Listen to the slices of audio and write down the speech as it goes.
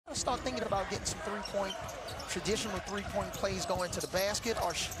Start thinking about getting some traditional three-point plays going to the basket,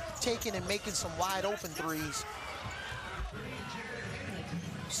 or taking and making some wide open threes.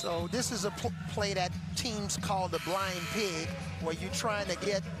 So this is a play that teams call the blind pig, where you're trying to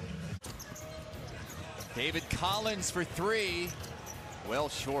get. David Collins for three. Well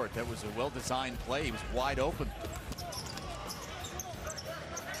short. That was a well-designed play. He was wide open.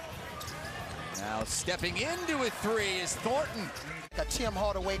 Now stepping into a three is Thornton. A Tim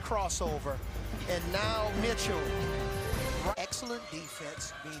Hardaway crossover. And now Mitchell. Excellent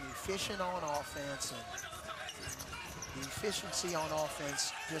defense, being efficient on offense. And the efficiency on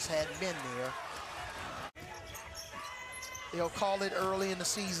offense just hadn't been there. They'll call it early in the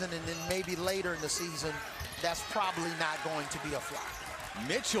season, and then maybe later in the season, that's probably not going to be a flop.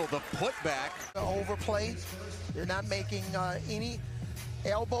 Mitchell, the putback. The overplay. They're not making any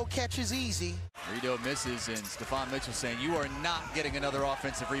elbow catches easy. Rito misses, and Steffon Mitchell saying, you are not getting another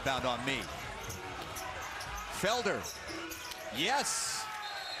offensive rebound on me. Felder. Yes.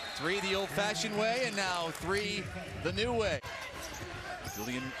 Three the old-fashioned way, and now three the new way.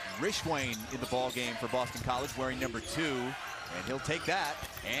 Julian Rishwain in the ball game for Boston College, wearing number 2, and he'll take that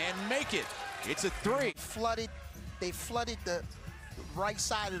and make it. It's a three. They flooded the right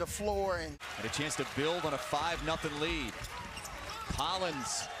side of the floor and had a chance to build on a 5-0 lead.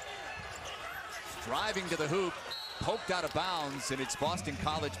 Collins driving to the hoop, poked out of bounds, and it's Boston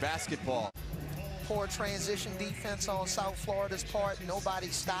College basketball. Poor transition defense on South Florida's part. Nobody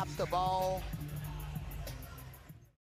stopped the ball.